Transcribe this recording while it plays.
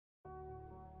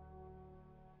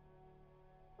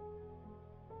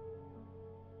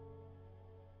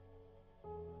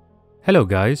Hello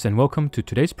guys, and welcome to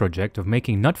today's project of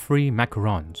making nut-free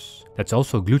macarons that's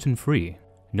also gluten-free.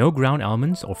 No ground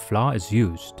almonds or flour is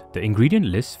used. The ingredient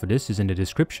list for this is in the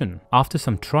description. After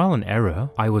some trial and error,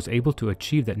 I was able to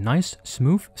achieve that nice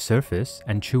smooth surface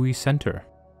and chewy center.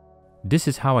 This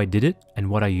is how I did it and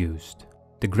what I used.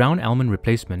 The ground almond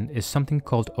replacement is something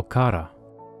called Okara,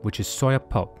 which is soya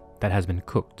pulp that has been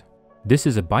cooked. This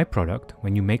is a byproduct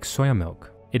when you make soya milk.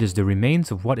 It is the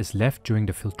remains of what is left during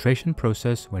the filtration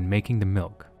process when making the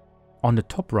milk. On the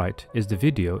top right is the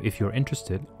video if you're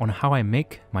interested on how I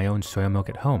make my own soya milk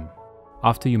at home.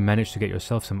 After you manage to get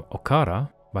yourself some Okara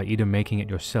by either making it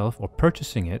yourself or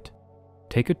purchasing it,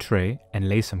 take a tray and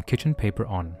lay some kitchen paper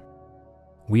on.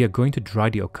 We are going to dry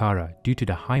the Okara due to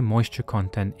the high moisture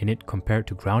content in it compared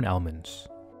to ground almonds.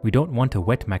 We don't want a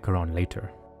wet macaron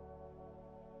later.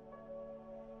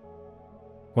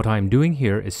 What I am doing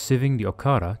here is sieving the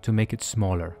Okara to make it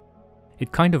smaller.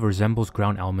 It kind of resembles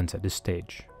ground almonds at this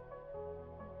stage.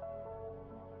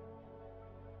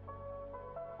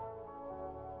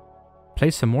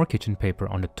 Place some more kitchen paper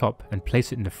on the top and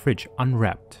place it in the fridge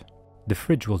unwrapped. The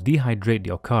fridge will dehydrate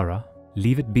the Okara,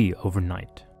 leave it be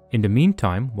overnight. In the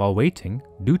meantime, while waiting,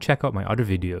 do check out my other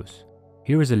videos.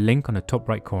 Here is a link on the top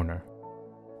right corner.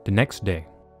 The next day,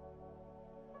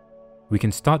 we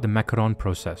can start the macaron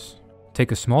process.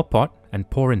 Take a small pot and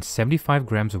pour in 75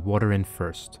 grams of water in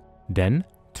first. Then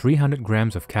 300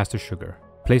 grams of caster sugar.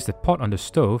 Place the pot on the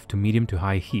stove to medium to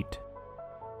high heat.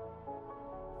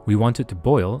 We want it to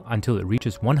boil until it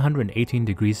reaches 118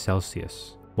 degrees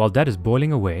Celsius. While that is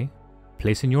boiling away,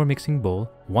 place in your mixing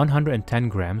bowl 110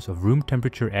 grams of room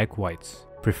temperature egg whites,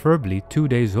 preferably 2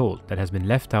 days old that has been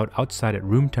left out outside at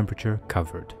room temperature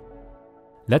covered.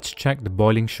 Let's check the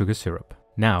boiling sugar syrup.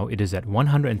 Now it is at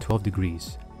 112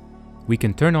 degrees. We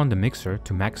can turn on the mixer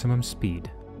to maximum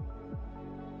speed.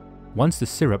 Once the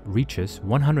syrup reaches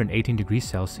 118 degrees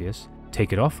Celsius,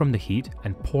 take it off from the heat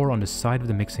and pour on the side of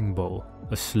the mixing bowl,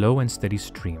 a slow and steady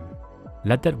stream.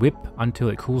 Let that whip until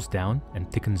it cools down and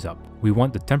thickens up. We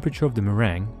want the temperature of the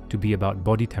meringue to be about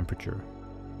body temperature.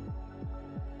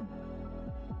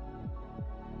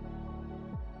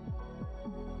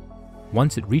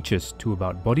 Once it reaches to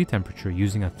about body temperature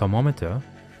using a thermometer,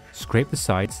 scrape the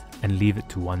sides and leave it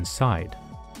to one side.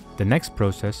 The next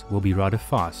process will be rather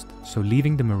fast, so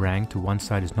leaving the meringue to one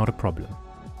side is not a problem.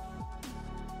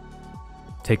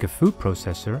 Take a food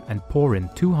processor and pour in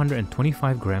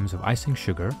 225 grams of icing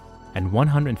sugar and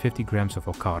 150 grams of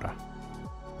Okara.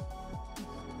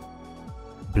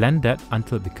 Blend that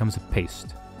until it becomes a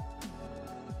paste.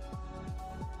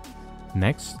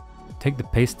 Next, take the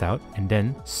paste out and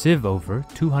then sieve over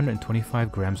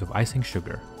 225 grams of icing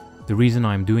sugar. The reason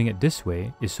I am doing it this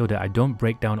way is so that I don't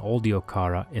break down all the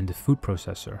Okara in the food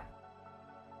processor.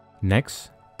 Next,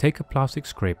 take a plastic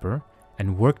scraper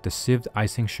and work the sieved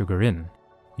icing sugar in.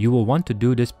 You will want to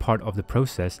do this part of the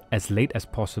process as late as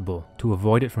possible to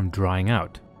avoid it from drying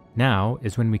out. Now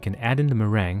is when we can add in the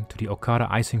meringue to the Okara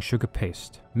icing sugar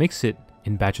paste. Mix it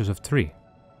in batches of 3.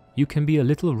 You can be a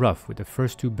little rough with the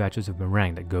first 2 batches of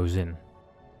meringue that goes in.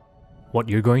 What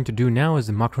you're going to do now is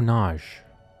the macaronage.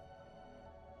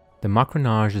 The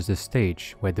macaronage is the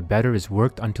stage where the batter is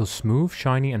worked until smooth,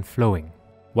 shiny and flowing.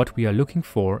 What we are looking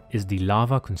for is the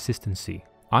lava consistency.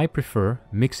 I prefer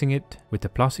mixing it with a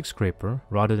plastic scraper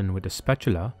rather than with a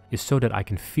spatula, is so that I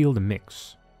can feel the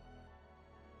mix.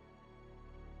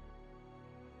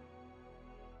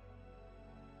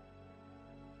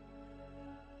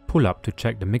 Pull up to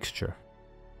check the mixture.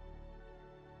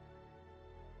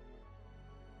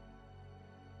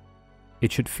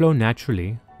 It should flow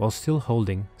naturally while still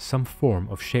holding some form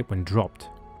of shape when dropped.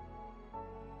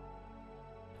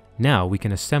 Now we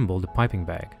can assemble the piping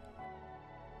bag.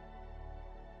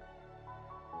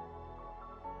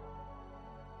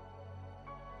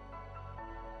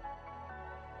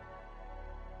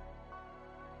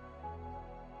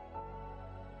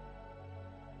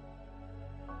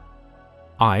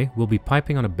 I will be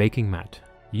piping on a baking mat.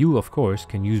 You, of course,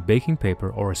 can use baking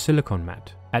paper or a silicone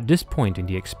mat. At this point in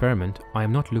the experiment, I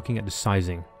am not looking at the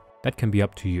sizing. That can be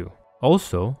up to you.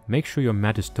 Also, make sure your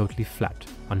mat is totally flat.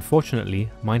 Unfortunately,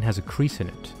 mine has a crease in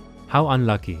it. How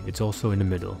unlucky, it's also in the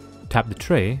middle. Tap the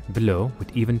tray below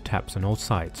with even taps on all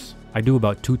sides. I do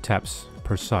about 2 taps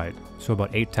per side, so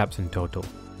about 8 taps in total.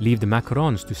 Leave the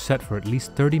macarons to set for at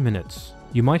least 30 minutes.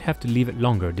 You might have to leave it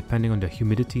longer depending on the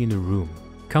humidity in the room.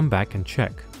 Come back and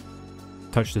check.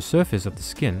 Touch the surface of the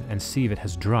skin and see if it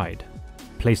has dried.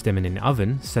 Place them in an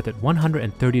oven set at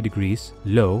 130 degrees,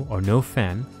 low or no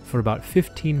fan, for about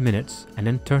 15 minutes and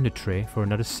then turn the tray for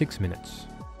another 6 minutes.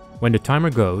 When the timer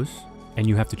goes, and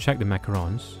you have to check the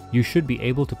macarons, you should be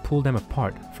able to pull them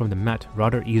apart from the mat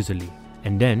rather easily,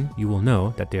 and then you will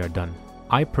know that they are done.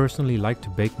 I personally like to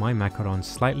bake my macarons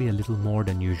slightly a little more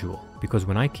than usual, because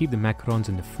when I keep the macarons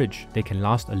in the fridge, they can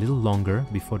last a little longer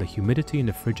before the humidity in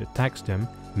the fridge attacks them,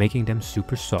 making them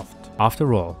super soft.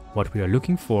 After all, what we are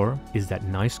looking for is that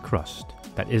nice crust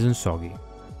that isn't soggy.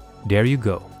 There you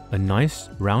go, a nice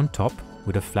round top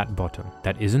with a flat bottom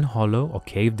that isn't hollow or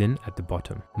caved in at the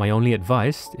bottom. My only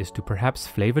advice is to perhaps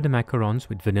flavor the macarons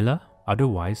with vanilla,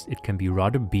 otherwise it can be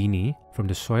rather beany from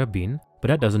the soya bean, but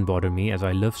that doesn't bother me as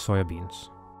I love soya beans.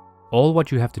 All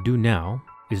what you have to do now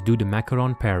is do the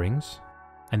macaron pairings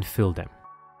and fill them.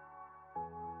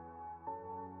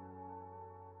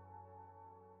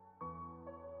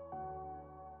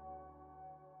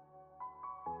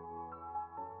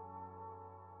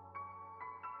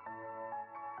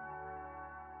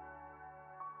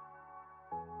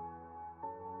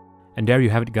 And there you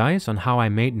have it, guys, on how I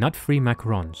made nut-free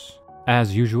macarons.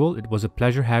 As usual, it was a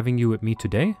pleasure having you with me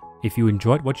today. If you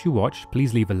enjoyed what you watched,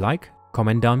 please leave a like,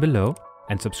 comment down below,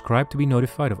 and subscribe to be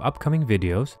notified of upcoming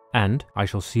videos, and I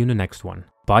shall see you in the next one.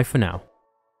 Bye for now.